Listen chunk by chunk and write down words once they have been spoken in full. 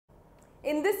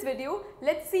In this video,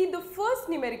 let's see the first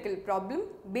numerical problem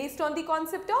based on the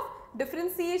concept of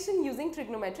differentiation using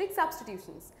trigonometric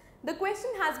substitutions. The question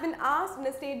has been asked in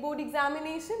a state board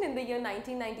examination in the year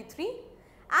 1993,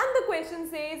 and the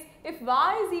question says if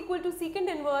y is equal to secant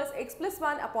inverse x plus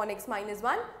 1 upon x minus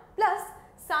 1 plus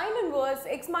sine inverse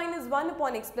x minus 1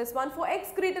 upon x plus 1 for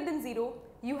x greater than 0,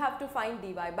 you have to find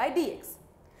dy by dx.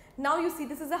 Now you see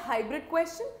this is a hybrid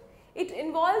question. It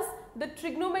involves the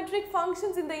trigonometric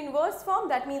functions in the inverse form,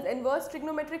 that means inverse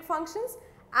trigonometric functions,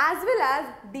 as well as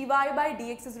dy by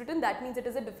dx is written, that means it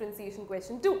is a differentiation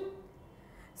question too.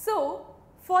 So,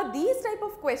 for these type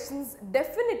of questions,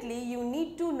 definitely you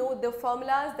need to know the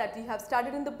formulas that we have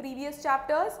studied in the previous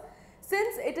chapters.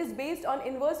 Since it is based on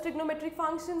inverse trigonometric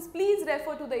functions, please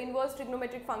refer to the inverse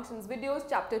trigonometric functions videos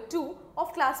chapter 2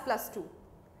 of class plus 2.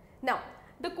 Now,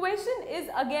 the question is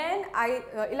again, I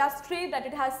illustrate that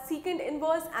it has secant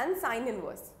inverse and sine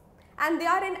inverse, and they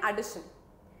are in addition.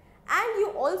 And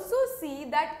you also see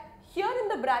that here in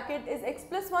the bracket is x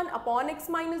plus 1 upon x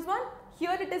minus 1,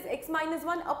 here it is x minus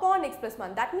 1 upon x plus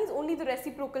 1, that means only the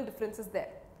reciprocal difference is there.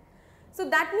 So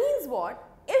that means what?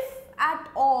 If at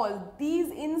all these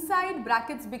inside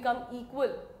brackets become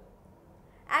equal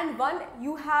and one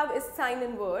you have is sine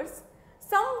inverse,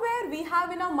 somewhere we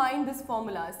have in our mind this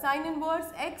formula, sine inverse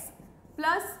x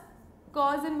plus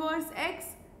cos inverse x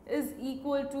is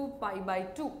equal to pi by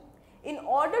 2. In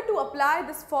order to apply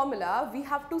this formula, we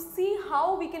have to see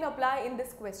how we can apply in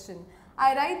this question.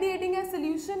 I write the heading as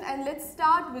solution and let's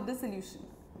start with the solution.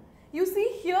 You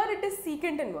see here it is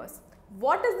secant inverse.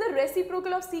 What is the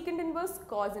reciprocal of secant inverse?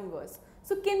 Cos inverse.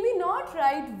 So can we not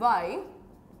write y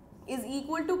is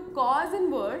equal to cos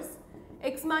inverse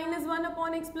x minus 1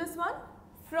 upon x plus 1?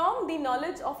 From the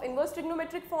knowledge of inverse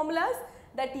trigonometric formulas,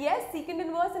 that yes, secant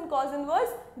inverse and cos inverse,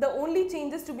 the only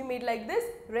changes to be made like this,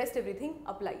 rest everything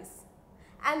applies.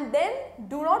 And then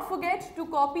do not forget to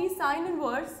copy sine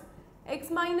inverse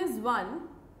x minus 1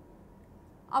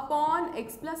 upon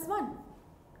x plus 1.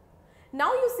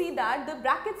 Now you see that the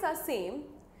brackets are same.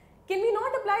 Can we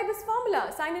not apply this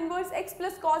formula, sine inverse x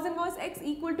plus cos inverse x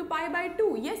equal to pi by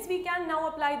 2? Yes, we can now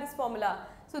apply this formula.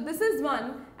 So this is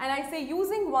 1 and I say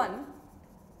using 1,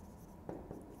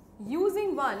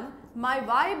 my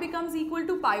y becomes equal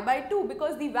to pi by 2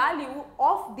 because the value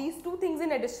of these two things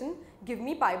in addition give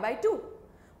me pi by 2.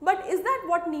 But is that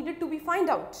what needed to be found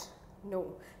out?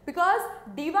 No, because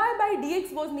dy by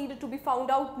dx was needed to be found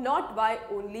out, not y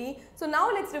only. So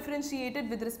now let's differentiate it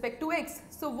with respect to x.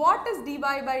 So what is dy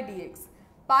by dx?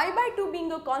 Pi by 2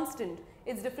 being a constant,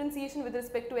 its differentiation with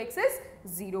respect to x is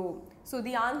 0. So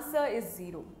the answer is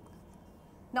 0.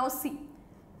 Now see,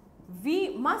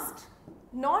 we must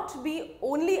not be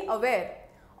only aware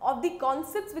of the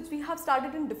concepts which we have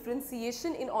studied in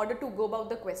differentiation in order to go about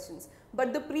the questions,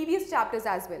 but the previous chapters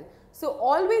as well. So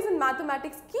always in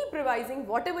mathematics, keep revising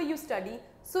whatever you study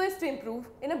so as to improve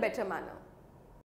in a better manner.